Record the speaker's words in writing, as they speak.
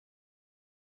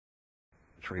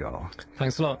Montreal.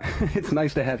 Thanks a lot. It's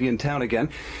nice to have you in town again.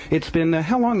 It's been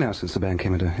how long now since the band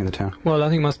came into town? Well, I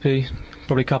think it must be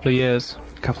probably a couple of years.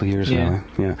 A couple of years now,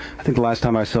 yeah. I think the last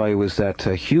time I saw you was that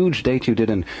huge date you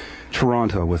did in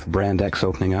Toronto with Brand X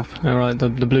opening up. Oh, right, the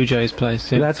Blue Jays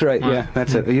place. Yeah. That's right, yeah,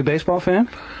 that's it. Are you a baseball fan?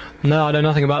 No, I know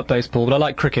nothing about baseball, but I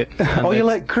like cricket. Oh, you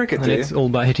like cricket, do you? It's all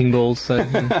about hitting balls, so...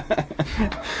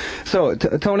 So,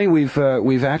 Tony,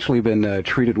 we've actually been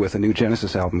treated with a new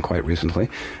Genesis album quite recently,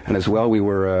 and as well we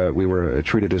were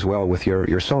treated as well with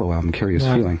your solo album, Curious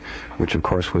Feeling, which of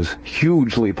course was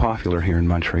hugely popular here in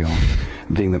Montreal,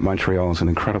 being that Montreal is an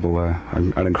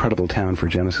incredible town for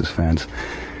Genesis fans.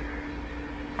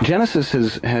 Genesis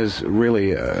has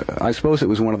really, I suppose it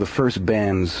was one of the first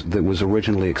bands that was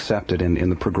originally accepted in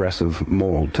the progressive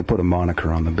mold to put a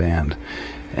moniker on the band.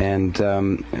 And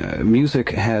music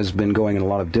has been going in a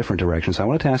lot of different directions. I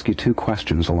wanted to ask you two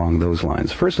questions along those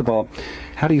lines. First of all,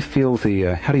 how do you feel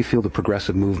the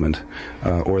progressive movement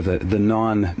or the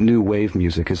non-new wave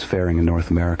music is faring in North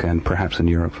America and perhaps in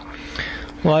Europe?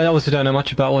 Well, I obviously don't know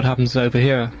much about what happens over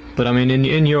here, but I mean,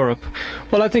 in Europe,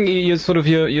 well, I think you're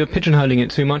pigeonholing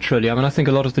it too much, really. I mean, I think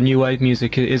a lot of the new wave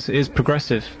music is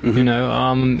progressive, you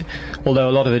know, although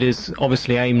a lot of it is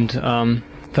obviously aimed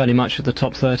fairly much at the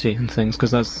top 30 and things, because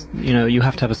that's, you know, you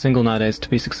have to have a single nowadays to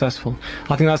be successful.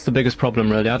 I think that's the biggest problem,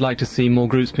 really. I'd like to see more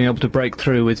groups being able to break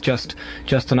through with just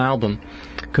an album,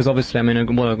 because obviously, I mean,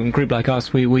 a group like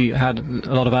us, we had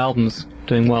a lot of albums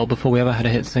doing well before we ever had a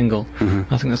hit single.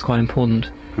 I think that's quite important.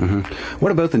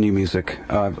 What about the new music?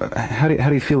 How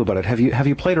do you feel about it? Have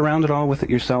you played around at all with it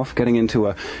yourself, getting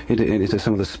into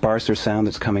some of the sparser sound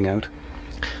that's coming out?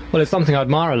 Well, it's something I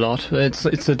admire a lot. It's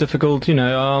a difficult, you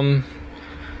know.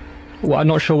 Well, I'm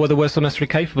not sure whether we're so necessarily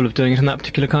capable of doing it in that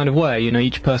particular kind of way. You know,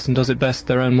 each person does it best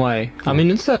their own way. I mean,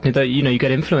 and certainly, you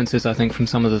get influences, I think, from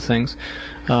some of the things.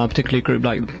 Particularly a group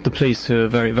like the Police, who are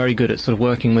very, very good at sort of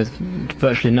working with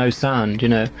virtually no sound, you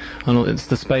know, and it's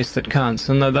the space that counts,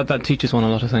 and that teaches one a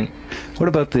lot, I think. What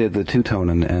about the two-tone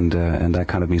and that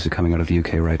kind of music coming out of the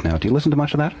UK right now? Do you listen to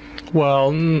much of that?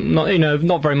 Well,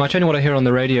 not very much. Only what I hear on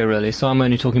the radio, really. So I'm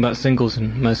only talking about singles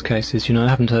in most cases. You know, I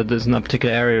haven't heard that that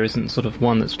particular area isn't sort of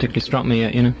one that's particularly struck me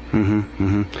yet. You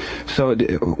know. So,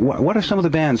 what are some of the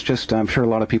bands? Just, I'm sure a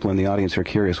lot of people in the audience are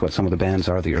curious what some of the bands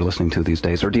are that you're listening to these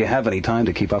days. Or do you have any time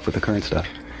to keep up with the current stuff?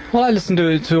 Well, I listen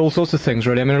to all sorts of things,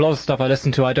 really. I mean, a lot of stuff I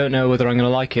listen to, I don't know whether I'm going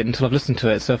to like it until I've listened to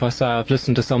it. So if I say I've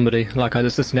listened to somebody, like I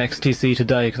just listened to XTC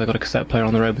today because I got a cassette player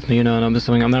on the road with me, you know, and I'm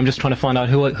just trying to find out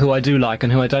who I do like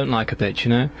and who I don't like a bit, you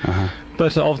know.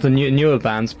 But of the newer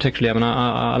bands, particularly, I mean,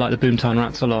 I like the Boomtown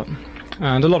Rats a lot.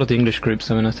 And a lot of the English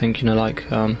groups, I mean, I think, you know, like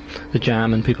the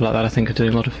Jam and people like that, I think are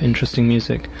doing a lot of interesting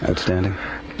music. Outstanding.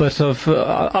 But of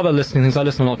other listening things, I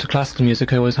listen a lot to classical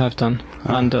music, I always have done.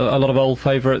 And a lot of old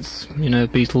favourites, you know,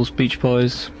 Beatles, Beach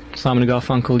Boys, Simon and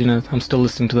Garfunkel, you know, I'm still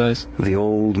listening to those. The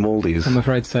old moldies. I'm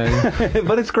afraid so.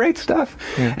 But it's great stuff.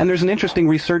 Yeah. And there's an interesting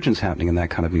resurgence happening in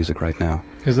that kind of music right now.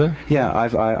 Is there? Yeah,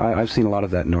 I've seen a lot of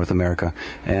that in North America,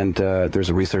 and there's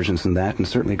a resurgence in that, and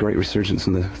certainly a great resurgence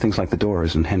in the things like the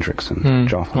Doors and Hendrix and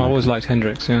Joplin. I always liked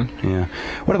Hendrix, yeah. Yeah.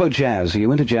 What about jazz? Are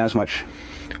you into jazz much?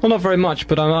 Well, not very much,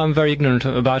 but I'm very ignorant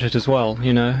about it as well,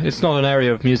 you know. It's not an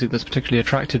area of music that's particularly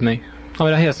attracted me. I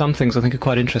mean, I hear some things I think are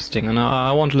quite interesting, and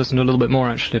I want to listen to a little bit more,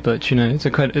 actually, but, you know, it's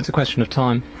a question of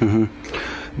time.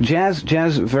 Jazz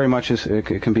very much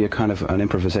can be a kind of an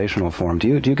improvisational form. Do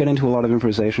you get into a lot of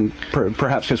improvisation,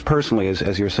 perhaps just personally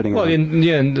as you're sitting around?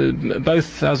 Well,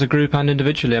 both as a group and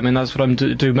individually. I mean, that's what I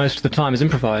do most of the time, is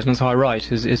improvise, and that's how I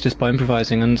write, is just by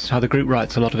improvising, and how the group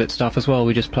writes a lot of its stuff as well.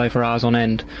 We just play for hours on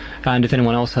end, and if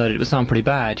anyone else heard it, it would sound pretty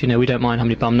bad. You know, we don't mind how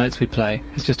many bum notes we play.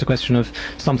 It's just a question of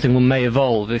something may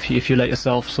evolve if you let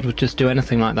yourself sort of just do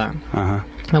anything like that.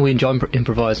 And we enjoy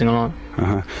improvising a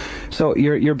lot. So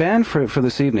your band for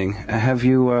this evening, have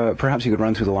you perhaps you could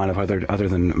run through the lineup other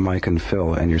than Mike and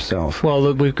Phil and yourself?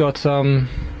 Well, we've got the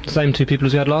same two people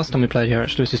as we had last time we played here,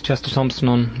 actually. This is Chester Thompson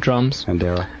on drums and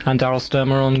Daryl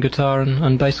Sturmer on guitar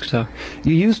and bass guitar.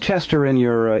 You used Chester in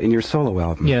your solo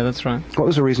album. Yeah, that's right. What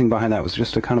was the reasoning behind that? Was it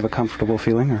just a kind of a comfortable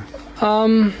feeling,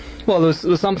 or? Well,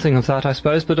 there's something of that, I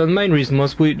suppose, but the main reason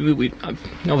was we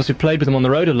obviously played with him on the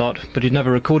road a lot, but he'd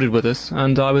never recorded with us,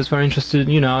 and I was very interested,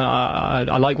 you know,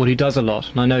 I like what he does a lot,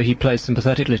 and I know he plays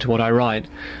sympathetically to what I write,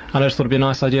 and I just thought it'd be a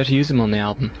nice idea to use him on the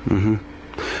album.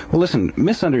 Well, listen,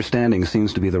 Misunderstanding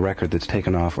seems to be the record that's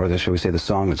taken off, or shall we say the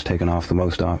song that's taken off the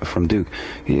most from Duke.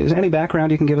 Is there any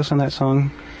background you can give us on that song?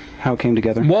 How it came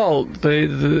together? Well,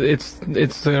 it's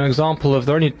an example of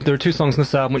there are two songs in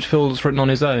this album which Phil's written on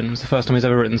his own. It's the first time he's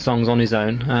ever written songs on his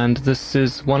own, and this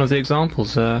is one of the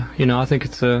examples. You know, I think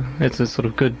it's a sort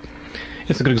of good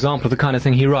it's a good example of the kind of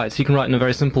thing he writes. He can write in a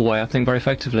very simple way, I think, very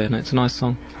effectively, and it's a nice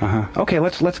song. Okay,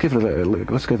 let's give it a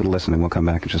listen, and we'll come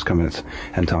back in just a couple minutes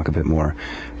and talk a bit more.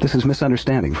 This is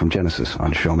Misunderstanding from Genesis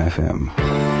on CHOM FM.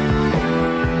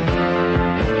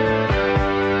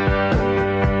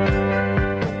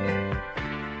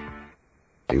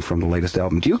 From the latest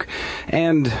album, Duke,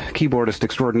 and keyboardist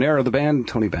extraordinaire of the band,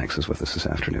 Tony Banks, is with us this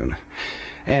afternoon.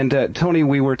 And Tony,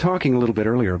 we were talking a little bit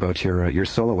earlier about your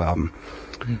solo album.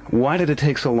 Why did it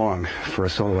take so long for a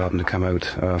solo album to come out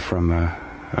from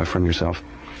yourself?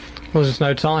 Well, there's just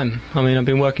no time. I mean, I've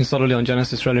been working solidly on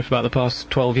Genesis really for about the past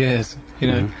 12 years, you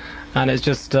know, and it's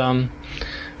just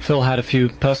Phil had a few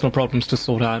personal problems to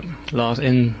sort out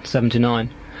in '79.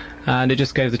 And it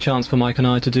just gave the chance for Mike and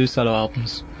I to do solo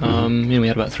albums. You know, we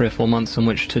had about 3 or 4 months in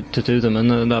which to do them,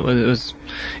 and it's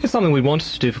something we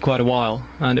wanted to do for quite a while,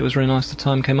 and it was really nice the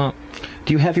time came up.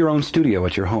 Do you have your own studio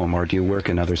at your home, or do you work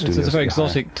in other studios? It's a very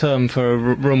exotic term for a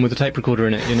room with a tape recorder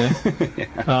in it, you know.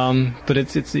 Yeah. But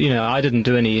it's you know, I didn't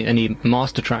do any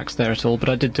master tracks there at all, but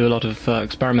I did do a lot of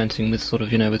experimenting with sort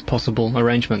of, you know, with possible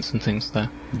arrangements and things there.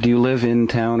 Do you live in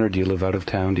town, or do you live out of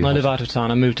town? I live out of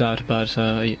town. I moved out about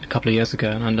a couple of years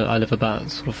ago, and I live about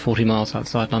sort of 40 miles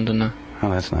outside London now. Oh,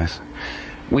 that's nice.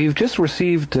 We've just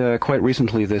received quite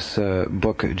recently this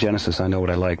book, Genesis, I Know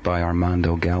What I Like, by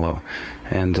Armando Gallo.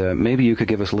 And maybe you could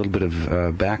give us a little bit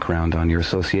of background on your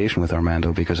association with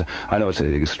Armando, because I know it's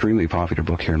an extremely popular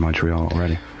book here in Montreal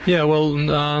already. Yeah, well,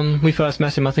 we first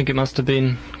met him, I think it must have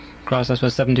been, I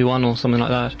suppose, 71 or something like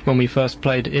that, when we first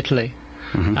played Italy.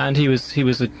 And he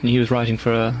was writing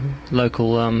for a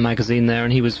local magazine there,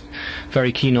 and he was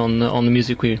very keen on the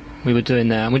music we were doing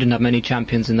there. And we didn't have many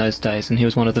champions in those days, and he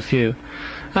was one of the few.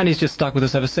 And he's just stuck with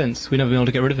us ever since. We've never been able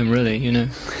to get rid of him, really, you know.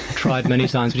 Tried many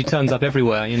times, but he turns up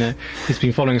everywhere, you know. He's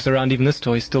been following us around, even this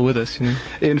tour, he's still with us, you know.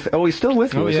 He's still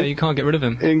with you? Oh, yeah, you can't get rid of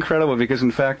him. Incredible, because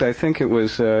in fact, I think it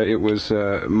was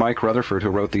Mike Rutherford who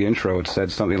wrote the intro. It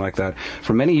said something like that.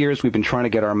 For many years, we've been trying to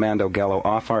get Armando Gallo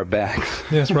off our backs.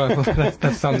 Yes, right. Well,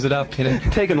 that sums it up, you know.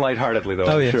 Taken lightheartedly, though,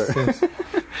 I'm yes, sure. Yes.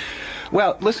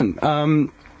 Well, listen,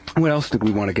 what else did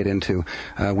we want to get into?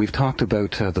 We've talked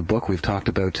about the book. We've talked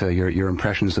about your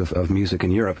impressions of music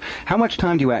in Europe. How much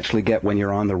time do you actually get when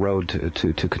you're on the road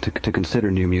to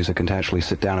consider new music and to actually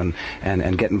sit down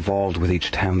and get involved with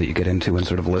each town that you get into and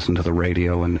sort of listen to the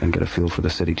radio and get a feel for the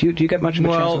city? Do you get much of a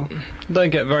chance? Well, don't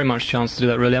get very much chance to do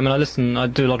that, really. I mean, I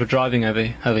do a lot of driving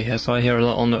over here, so I hear a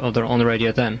lot on the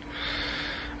radio then.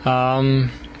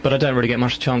 But I don't really get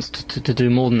much chance to do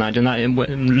more than that. And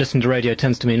listening to radio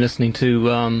tends to mean listening to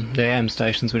the AM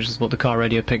stations, which is what the car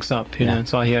radio picks up, you know.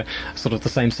 So I hear sort of the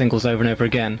same singles over and over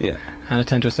again. Yeah. And I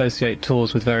tend to associate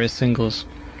tours with various singles.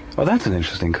 Oh, that's an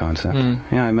interesting concept.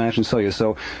 Yeah, I imagine so.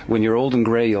 So when you're old and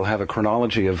grey, you'll have a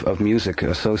chronology of music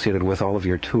associated with all of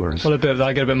your tours. Well,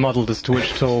 I get a bit muddled as to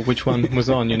which tour, which one was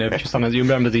on, you know, because sometimes you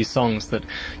remember these songs that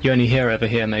you only hear over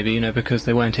here, maybe, you know, because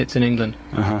they weren't hits in England.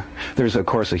 There's, of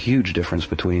course, a huge difference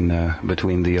between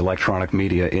the electronic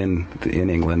media in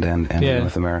England and in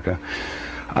North America.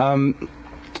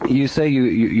 You say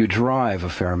you drive a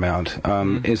fair amount.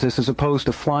 Is this as opposed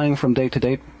to flying from day to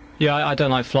day? Yeah, I don't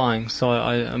like flying,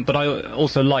 but I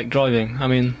also like driving. I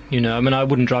mean, you know, I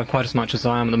wouldn't drive quite as much as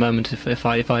I am at the moment if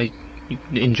I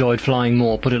enjoyed flying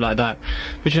more, put it like that.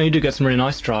 But you know, you do get some really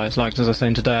nice drives. Like as I was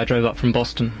saying today, I drove up from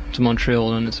Boston to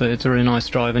Montreal, and it's a really nice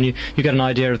drive, and you get an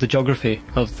idea of the geography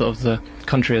of the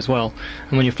country as well.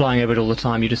 And when you're flying over it all the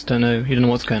time, you just don't know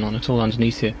what's going on. It's all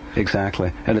underneath you.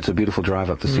 Exactly, and it's a beautiful drive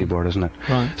up the seaboard, isn't it?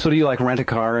 Right. So do you like rent a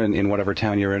car in whatever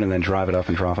town you're in and then drive it up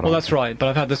and drop it off? Well, that's right. But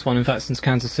I've had this one in fact since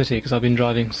Kansas City, because I've been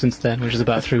driving since then, which is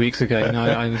about 3 weeks ago. You know,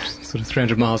 I'm sort of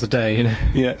 300 miles a day. You know.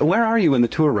 Yeah. Where are you in the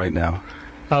tour right now?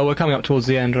 We're coming up towards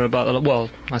the end, or about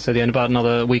about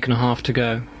another week and a half to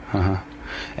go.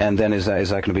 And then is that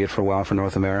going to be it for a while for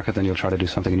North America? Then you'll try to do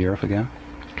something in Europe again?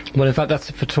 Well, in fact, that's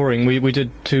for touring. We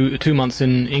did two months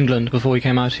in England before we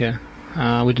came out here.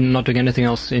 We're not doing anything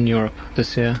else in Europe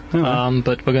this year.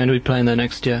 But we're going to be playing there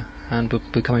next year, and we'll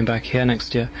be coming back here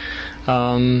next year.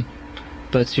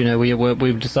 But you know,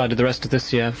 we've decided the rest of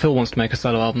this year. Phil wants to make a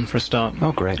solo album for a start.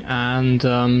 Oh, great! And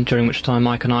during which time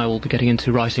Mike and I will be getting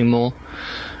into writing more,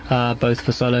 both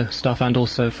for solo stuff and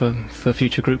also for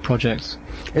future group projects.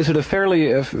 Is it a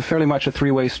fairly much a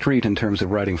three-way street in terms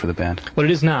of writing for the band? Well,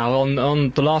 it is now.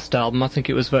 On the last album, I think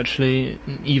it was virtually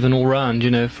even all round,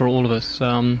 you know, for all of us.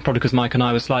 Probably because Mike and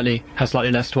I had slightly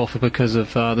less to offer because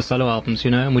of the solo albums,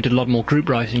 you know, and we did a lot more group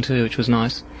writing too, which was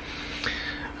nice.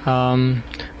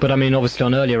 But I mean, obviously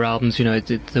on earlier albums, you know,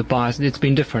 the bias, it's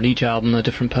been different. Each album, a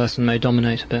different person may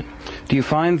dominate a bit. Do you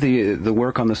find the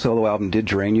work on the solo album did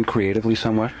drain you creatively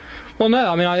somewhat? Well,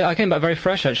 no, I mean, I came back very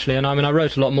fresh, actually, and I mean, I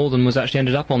wrote a lot more than was actually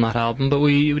ended up on that album, but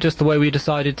just the way we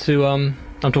decided to, I'm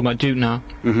talking about Duke now,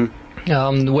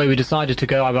 the way we decided to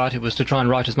go about it was to try and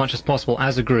write as much as possible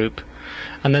as a group,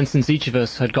 and then since each of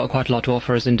us had got quite a lot to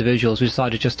offer as individuals, we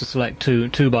decided just to select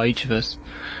two by each of us,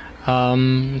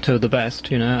 two of the best,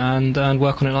 you know, and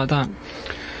work on it like that.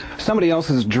 Somebody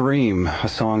Else's Dream, a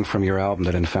song from your album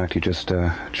that in fact you just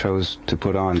chose to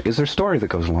put on. Is there a story that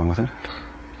goes along with it?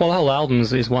 Well, the whole album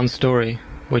is one story,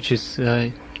 which is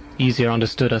easier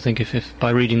understood, I think, if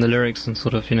by reading the lyrics and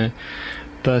sort of, you know.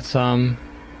 But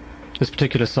this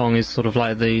particular song is sort of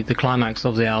like the climax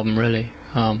of the album, really.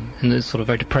 And it's sort of a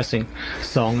very depressing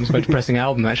song. It's a very depressing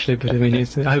album, actually, but I mean,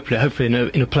 it's hopefully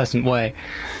in a pleasant way.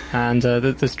 And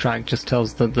this track just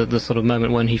tells the sort of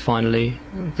moment when he finally,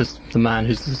 the man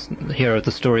who's the hero of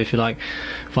the story, if you like,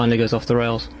 finally goes off the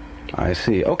rails. I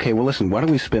see. Okay, well, listen, why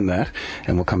don't we spin that,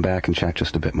 and we'll come back and chat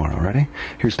just a bit more, alrighty?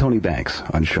 Here's Tony Banks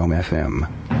on CHOM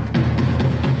FM.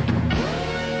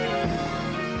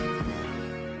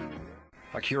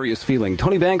 A curious feeling.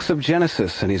 Tony Banks of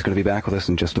Genesis, and he's going to be back with us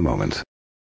in just a moment.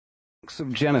 Banks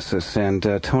of Genesis, and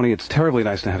Tony, it's terribly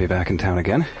nice to have you back in town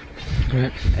again.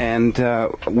 Right. And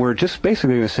we're just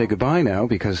basically going to say goodbye now,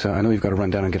 because I know you've got to run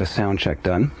down and get a sound check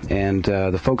done. And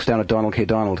the folks down at Donald K.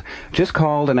 Donald just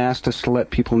called and asked us to let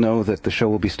people know that the show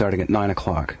will be starting at 9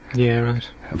 o'clock. Yeah, right.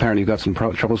 Apparently you've got some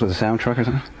troubles with the sound truck or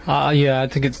something? Yeah, I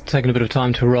think it's taken a bit of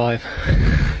time to arrive.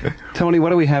 Tony,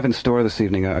 what do we have in store this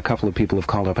evening? A couple of people have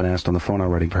called up and asked on the phone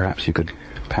already. Perhaps you could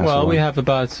pass Well, along. we have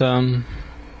about,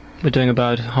 we're doing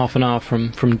about half an hour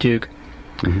from Duke.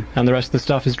 And the rest of the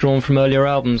stuff is drawn from earlier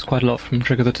albums, quite a lot from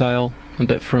Trick of the Tail, a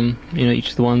bit from, you know, each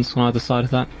of the ones on either side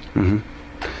of that.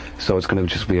 So it's going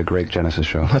to just be a great Genesis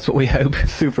show. That's what we hope.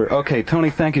 Super. Okay, Tony,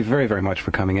 thank you very, very much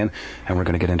for coming in, and we're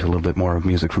going to get into a little bit more of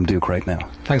music from Duke right now.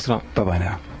 Thanks a lot. Bye-bye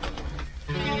now.